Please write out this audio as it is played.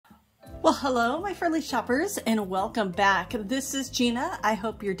Well, hello, my friendly shoppers, and welcome back. This is Gina. I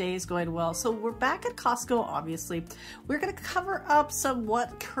hope your day is going well. So we're back at Costco, obviously. We're going to cover up some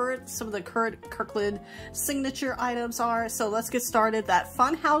of the current Kirkland Signature items are. So let's get started. That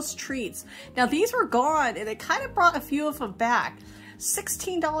Funhouse treats. Now these were gone, and it kind of brought a few of them back.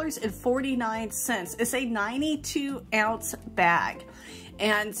 $16.49. It's a 92-ounce bag.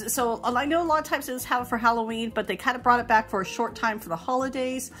 And so I know a lot of times it was have it for Halloween, but they kind of brought it back for a short time for the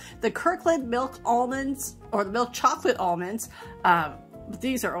holidays. The Kirkland milk almonds, or the milk chocolate almonds,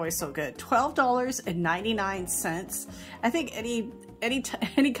 these are always so good. $12.99. I think any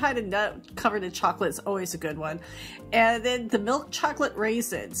kind of nut covered in chocolate is always a good one. And then the milk chocolate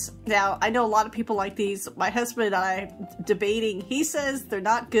raisins. Now, I know a lot of people like these. My husband and I debating. He says they're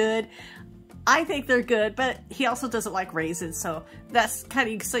not good. I think they're good, but he also doesn't like raisins, so that's kind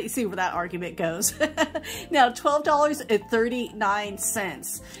of, you see where that argument goes. Now,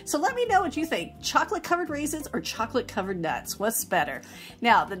 $12.39. So let me know what you think. Chocolate-covered raisins or chocolate-covered nuts? What's better?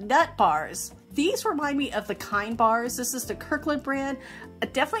 Now, the nut bars. These remind me of the Kind bars. This is the Kirkland brand.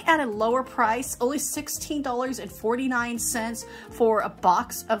 Definitely at a lower price, only $16.49 for a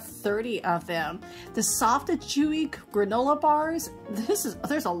box of 30 of them. The soft and chewy granola bars,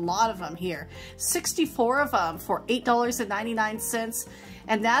 there's a lot of them here. 64 of them for $8.99.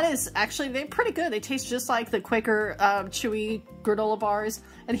 And that is actually, they're pretty good. They taste just like the Quaker chewy granola bars.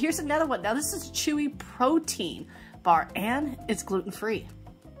 And here's another one. Now this is chewy protein bar, and it's gluten-free.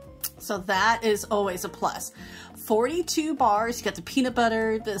 So that is always a plus. 42 bars, you got the peanut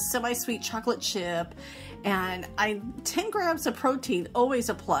butter, the semi-sweet chocolate chip, and 10 grams of protein, always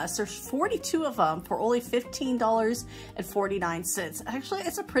a plus. There's 42 of them for only $15.49. Actually,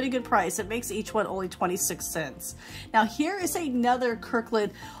 it's a pretty good price. It makes each one only 26 cents. Now here is another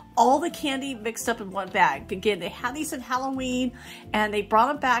Kirkland, all the candy mixed up in one bag. Again, they had these in Halloween, and they brought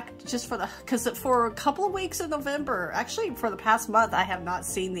them back just because for a couple of weeks in November, actually for the past month, I have not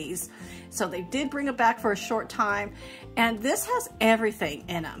seen these. So they did bring them back for a short time, and this has everything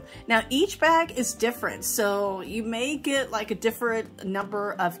in them. Now each bag is different, so you may get like a different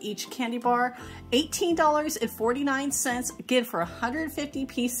number of each candy bar. $18.49, again for 150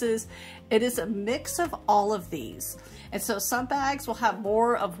 pieces. It is a mix of all of these. And so some bags will have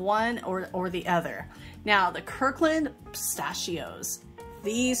more of one or the other. Now the Kirkland pistachios,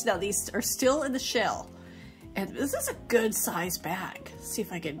 these are still in the shell. And this is a good size bag. Let's see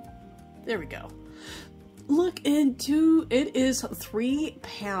if I can, there we go. Look into, it is 3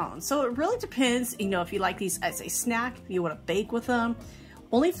 pounds. So it really depends, you know, if you like these as a snack, if you want to bake with them.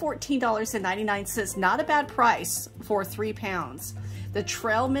 Only $14.99, not a bad price for 3 pounds. The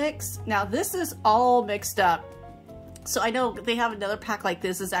trail mix, now this is all mixed up. So I know they have another pack like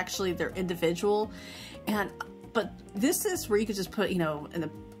this is actually their individual, but this is where you could just put, you know,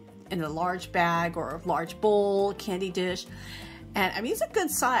 in a large bag or a large bowl, candy dish. And I mean, it's a good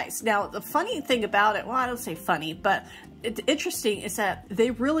size. Now, the funny thing about it, well, I don't say funny, but it's interesting is that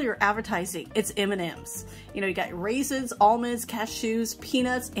they really are advertising it's M&Ms. You know, you got raisins, almonds, cashews,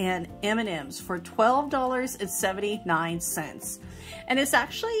 peanuts, and M&Ms for $12.79. And it's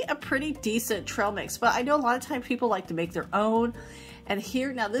actually a pretty decent trail mix, but I know a lot of times people like to make their own. And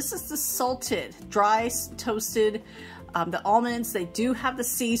here, now this is the salted, dry, toasted, the almonds. They do have the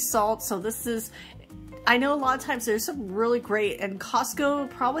sea salt, so this is, I know a lot of times there's some really great, and Costco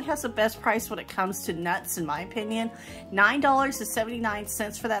probably has the best price when it comes to nuts, in my opinion.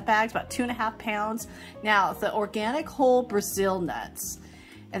 $9.79 for that bag, about 2.5 pounds. Now, the organic whole Brazil nuts.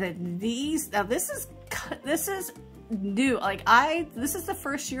 And then these, now this is new. Like this is the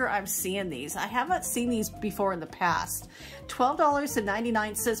first year I'm seeing these. I haven't seen these before in the past.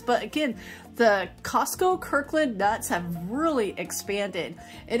 $12.99, but again, the Costco Kirkland nuts have really expanded.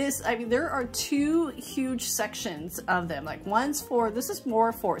 It is, I mean, there are 2 huge sections of them. Like one's for, this is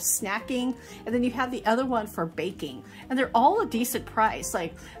more for snacking, and then you have the other one for baking. And they're all a decent price.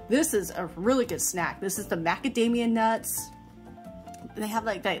 Like this is a really good snack. This is the macadamia nuts. They have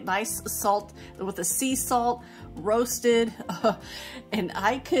like that nice salt with the sea salt, roasted, and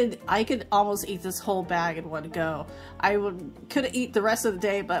I could almost eat this whole bag in one go. I couldn't eat the rest of the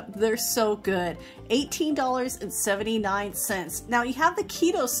day, but they're so good. $18.79. Now you have the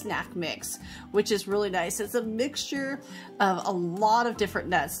keto snack mix, which is really nice. It's a mixture of a lot of different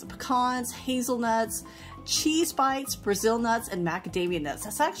nuts, the pecans, hazelnuts, cheese bites, Brazil nuts, and macadamia nuts.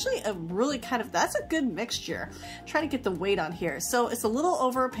 That's actually a really that's a good mixture. I'm trying to get the weight on here. So it's a little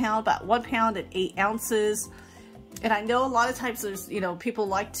over a pound, about 1 pound and 8 ounces. And I know a lot of times there's, you know, people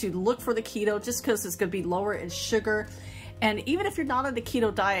like to look for the keto just because it's going to be lower in sugar. And even if you're not on the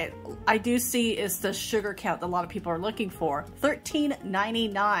keto diet, I do see is the sugar count that a lot of people are looking for.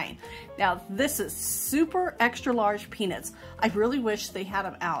 $13.99. Now this is super extra large peanuts. I really wish they had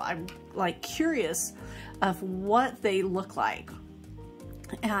them out. I'm like curious of what they look like.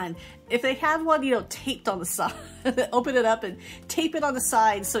 And if they had one, you know, taped on the side, open it up and tape it on the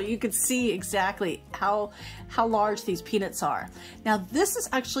side so you can see exactly how large these peanuts are. Now, this is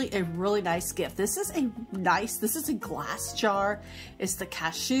actually a really nice gift. This is a glass jar. It's the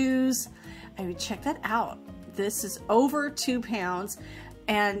cashews. I mean, check that out. This is over 2 pounds.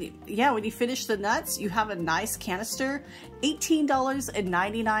 And yeah, when you finish the nuts, you have a nice canister,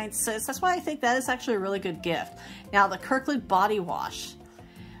 $18.99. That's why I think that is actually a really good gift. Now, the Kirkland body wash.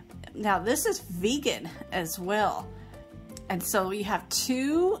 Now this is vegan as well. And so you have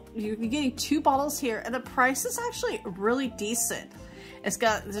you're getting 2 bottles here, and the price is actually really decent.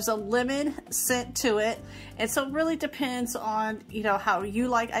 There's a lemon scent to it. And so it really depends on, you know, how you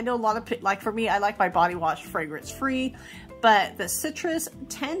like. I know a lot of, like for me, I like my body wash fragrance free. But the citrus,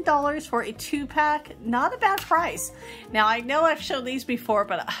 $10 for a 2-pack, not a bad price. Now I know I've shown these before,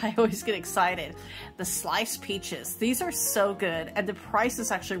 but I always get excited. The sliced peaches, these are so good, and the price is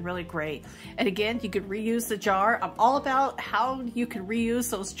actually really great. And again, you could reuse the jar. I'm all about how you can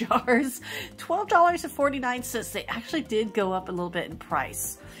reuse those jars. $12.49, they actually did go up a little bit in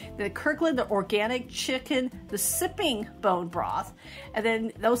price. The Kirkland, the organic chicken, the sipping bone broth, and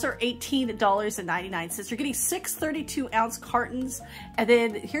then those are $18.99. You're getting 6 32-ounce cartons, and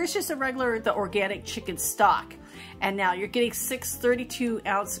then here's just the organic chicken stock. And now you're getting 6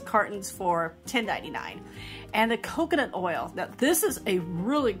 32-ounce cartons for $10.99. And the coconut oil. Now this is a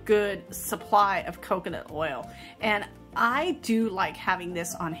really good supply of coconut oil, and I do like having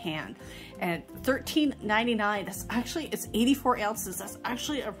this on hand. And $13.99, that's actually, it's 84 ounces. That's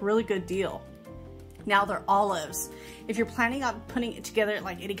actually a really good deal. Now they're olives. If you're planning on putting it together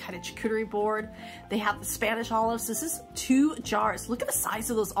like any kind of charcuterie board, they have the Spanish olives. This is 2 jars. Look at the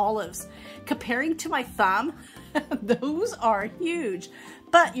size of those olives. Comparing to my thumb, those are huge.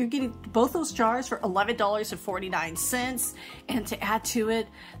 But you're getting both those jars for $11.49. And to add to it,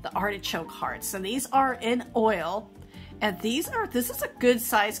 the artichoke hearts. And these are in oil. And this is a good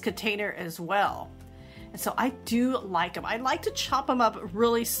size container as well. And so I do like them. I like to chop them up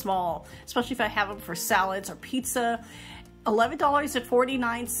really small, especially if I have them for salads or pizza.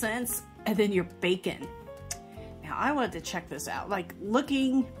 $11.49, and then your bacon. Now I wanted to check this out, like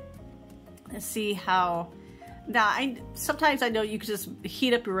looking and see how. Now sometimes I know you can just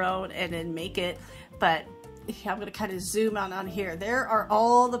heat up your own and then make it, but I'm going to kind of zoom out on here. There are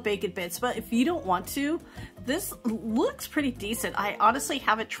all the bacon bits, but if you don't want to, this looks pretty decent. I honestly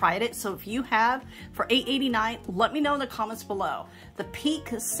haven't tried it, so if you have, for $8.89, let me know in the comments below. The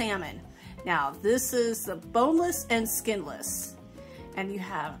pink salmon. Now, this is the boneless and skinless, and you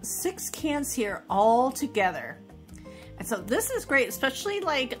have 6 cans here all together. And so this is great, especially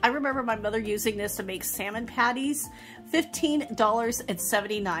like, I remember my mother using this to make salmon patties,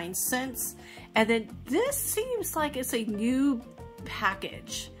 $15.79. And then this seems like it's a new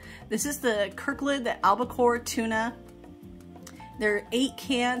package. This is the Kirkland, the albacore tuna. There are 8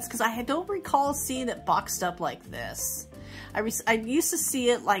 cans, because I don't recall seeing it boxed up like this. I used to see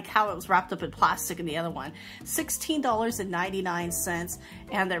it like how it was wrapped up in plastic in the other one. $16.99,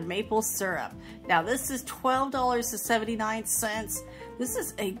 and their maple syrup. Now this is $12.79. This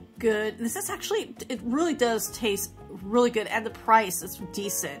is actually, it really does taste really good, and the price is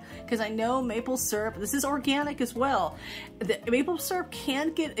decent, because I know maple syrup, this is organic as well. The maple syrup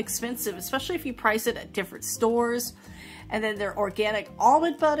can get expensive, especially if you price it at different stores. And then their organic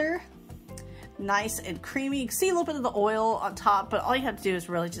almond butter, nice and creamy. You can see a little bit of the oil on top, but all you have to do is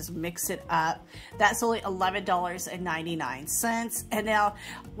really just mix it up. That's only $11.99. And now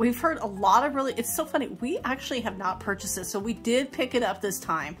we've heard a lot of it's so funny, we actually have not purchased this, so we did pick it up this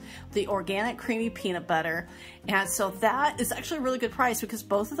time, the organic creamy peanut butter. And so that is actually a really good price, because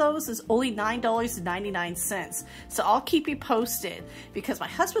both of those is only $9.99. So I'll keep you posted, because my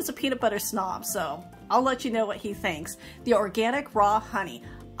husband's a peanut butter snob, so I'll let you know what he thinks. The organic raw honey.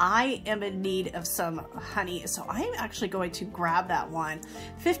 I am in need of some honey, so I am actually going to grab that one.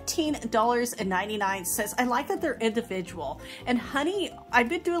 $15.99. I like that they're individual. And honey, I've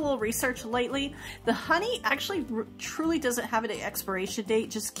been doing a little research lately. The honey actually truly doesn't have an expiration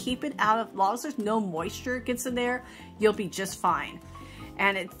date. Just keep it out of, as long as there's no moisture gets in there, you'll be just fine.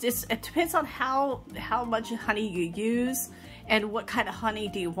 And it depends on how much honey you use and what kind of honey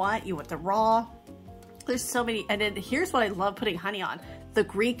do you want. You want the raw? There's so many. And then here's what I love putting honey on. The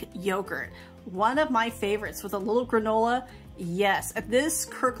Greek yogurt, one of my favorites, with a little granola. Yes, and this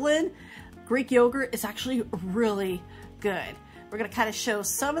Kirkland Greek yogurt is actually really good. We're gonna kind of show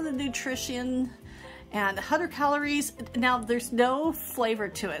some of the nutrition and 100 calories. Now there's no flavor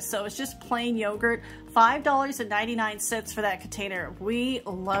to it, so it's just plain yogurt. $5.99 for that container. We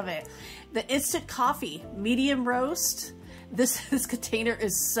love it. The instant coffee, medium roast. This container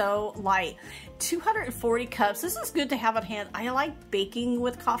is so light. 240 cups. This is good to have on hand. I like baking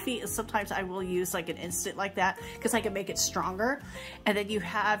with coffee, and sometimes I will use like an instant like that because I can make it stronger. And then you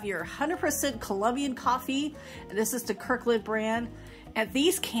have your 100% Colombian coffee, and this is the Kirkland brand. And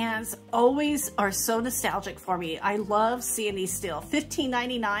these cans always are so nostalgic for me. I love seeing these still.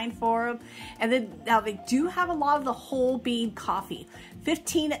 $15.99 for them. And then now they do have a lot of the whole bean coffee.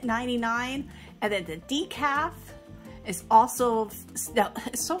 $15.99. And then the decaf is also, now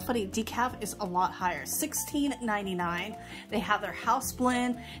it's so funny, decaf is a lot higher, $16.99. They have their house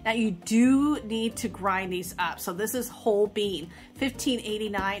blend. Now you do need to grind these up. So this is whole bean,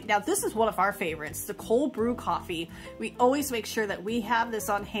 $15.89. Now this is one of our favorites, the cold brew coffee. We always make sure that we have this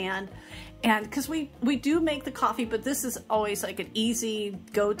on hand, and because we do make the coffee, but this is always like an easy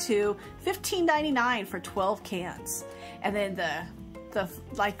go-to. $15.99 for 12 cans. And then the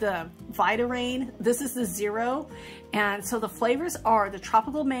Vita Rain, this is the zero. And so the flavors are the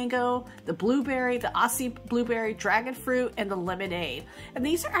tropical mango, the blueberry, the Aussie blueberry, dragon fruit, and the lemonade. And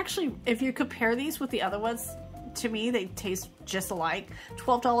these are actually, if you compare these with the other ones, to me, they taste just alike.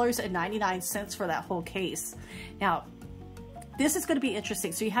 $12.99 for that whole case. Now, this is going to be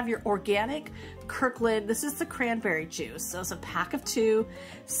interesting. So you have your organic Kirkland. This is the cranberry juice. So it's a pack of 2,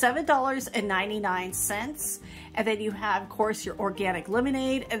 $7.99. And then you have, of course, your organic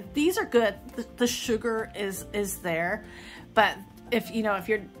lemonade. And these are good. The sugar is there. But if you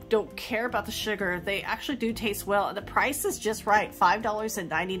don't care about the sugar, they actually do taste well. And the price is just right,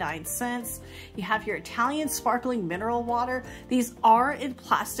 $5.99. You have your Italian sparkling mineral water. These are in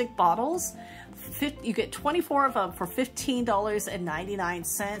plastic bottles. You get 24 of them for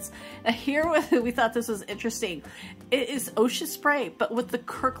 $15.99. Now here we thought this was interesting. It is Ocean Spray, but with the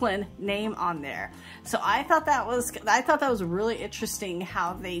Kirkland name on there. So I thought that was really interesting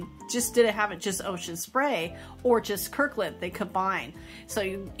how they just didn't have it just Ocean Spray or just Kirkland. They combine. So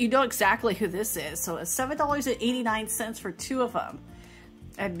you know exactly who this is. So it's $7.89 for 2 of them.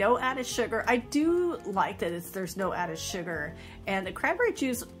 And no added sugar. I do like that there's no added sugar. And the cranberry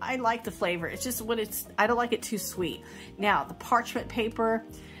juice, I like the flavor. It's just I don't like it too sweet. Now, the parchment paper,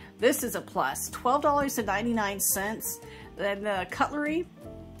 this is a plus. $12.99. Then the cutlery,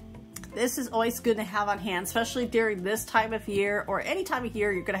 this is always good to have on hand, especially during this time of year or any time of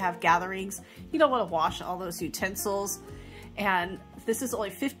year you're going to have gatherings. You don't want to wash all those utensils. And this is only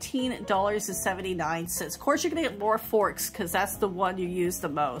 $15.79. Of course, you're going to get more forks because that's the one you use the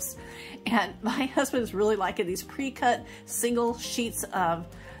most. And my husband is really liking these pre-cut single sheets of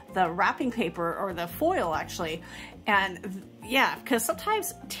the wrapping paper, or the foil actually. And yeah, because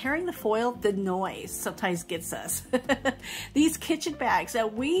sometimes tearing the foil, the noise sometimes gets us. These kitchen bags, now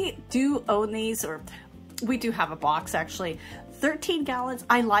we do own these, or we do have a box actually. 13 gallons,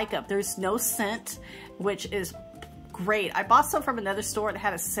 I like them. There's no scent, which is great. I bought some from another store that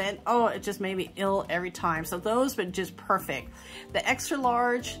had a scent. Oh, it just made me ill every time. So those been just perfect. The extra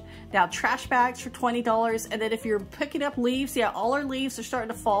large, now trash bags for $20. And then if you're picking up leaves, yeah, all our leaves are starting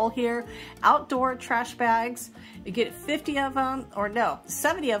to fall here. Outdoor trash bags, you get 50 of them, or no,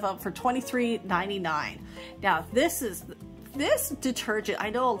 70 of them for $23.99. Now this detergent, I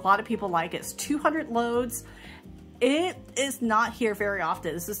know a lot of people like it. It's 200 loads. It is not here very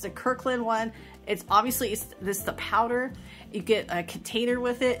often. This is the Kirkland one. It's obviously, this is the powder. You get a container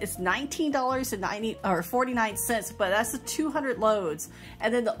with it. It's $19.49, but that's the 200 loads.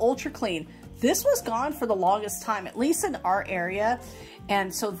 And then the Ultra Clean. This was gone for the longest time, at least in our area.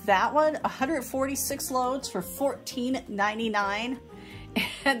 And so that one, 146 loads for $14.99.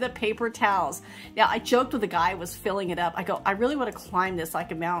 And the paper towels. Now, I joked with the guy who was filling it up. I go, I really want to climb this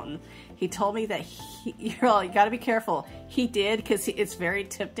like a mountain. He told me that you got to be careful. He did, because it's very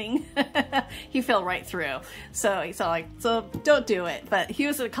tempting. He fell right through. So he's all like, so don't do it. But he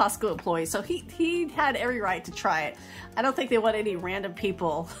was a Costco employee, so he had every right to try it. I don't think they want any random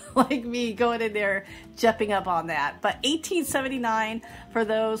people like me going in there jumping up on that. But $18.79 for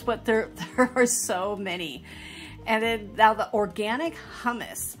those, but there are so many. And then now the organic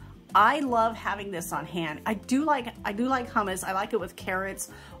hummus. I love having this on hand. I do like hummus. I like it with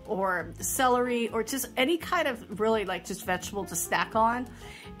carrots or celery or just any kind of really like just vegetable to snack on.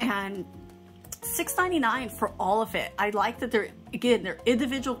 And $6.99 for all of it. I like that they're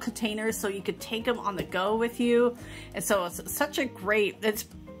individual containers, so you could take them on the go with you. And so it's such a great, it's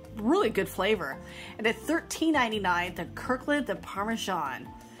really good flavor. And at $13.99, the Kirkland, the Parmesan.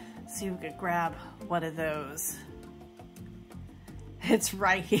 Let's see if we could grab one of those. It's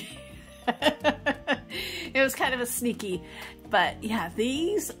right here. It was kind of a sneaky, but yeah,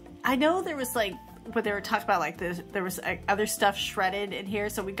 these, I know there was like, what they were talking about, like this, there was other stuff shredded in here,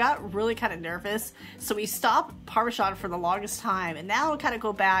 so we got really kind of nervous, so we stopped Parmesan for the longest time, and now we kind of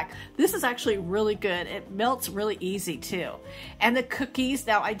go back. This is actually really good. It melts really easy too. And the cookies,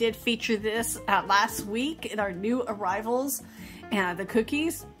 now I did feature this last week in our new arrivals, and the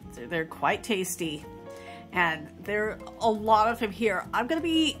cookies, they're quite tasty. And there are a lot of them here. I'm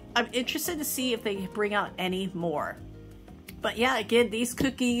interested to see if they bring out any more. But yeah, again, these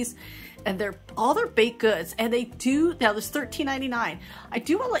cookies, and all their baked goods, and they do, now there's $13.99. I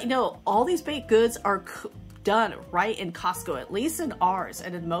do want to let you know, all these baked goods are done right in Costco, at least in ours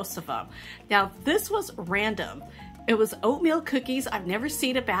and in most of them. Now this was random. It was oatmeal cookies. I've never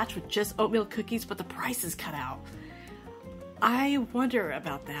seen a batch with just oatmeal cookies, but the price is cut out. I wonder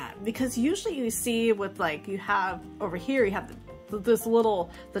about that, because usually you see with, like, you have over here, you have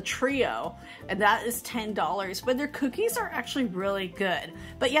the trio, and that is $10, but their cookies are actually really good.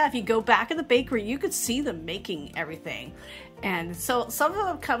 But yeah, if you go back in the bakery, you could see them making everything. And so some of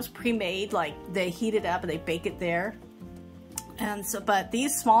them comes pre-made, like they heat it up and they bake it there. And so, but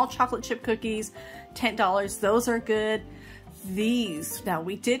these small chocolate chip cookies, $10, those are good. These, now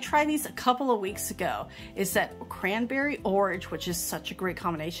we did try these a couple of weeks ago, is that cranberry orange, which is such a great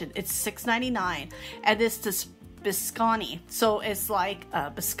combination. It's $6.99, and it's this biscotti, so it's like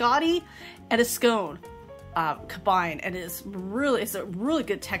a biscotti and a scone combined, and it's a really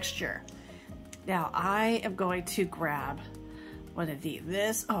good texture. Now I am going to grab one of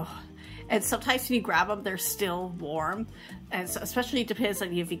these. And sometimes when you grab them, they're still warm, and so especially it depends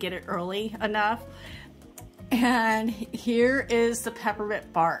on if you get it early enough. And here is the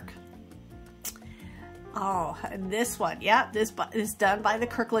peppermint bark. Oh, and this one, yeah, this is done by the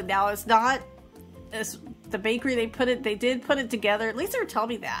Kirkland. Now it's not as the bakery, they did put it together, at least they were telling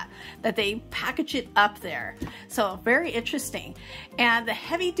me that they package it up there. So very interesting. And the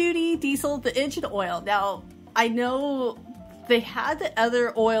heavy duty diesel, the engine oil. Now I know they had the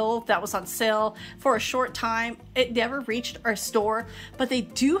other oil that was on sale for a short time. It never reached our store, but they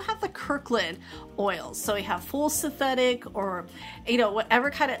do have the Kirkland oils. So we have full synthetic, or, you know,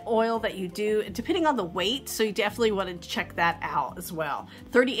 whatever kind of oil that you do, depending on the weight. So you definitely want to check that out as well.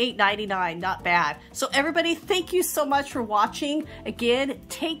 $38.99, not bad. So everybody, thank you so much for watching. Again,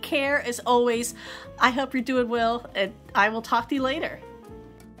 take care as always. I hope you're doing well, and I will talk to you later.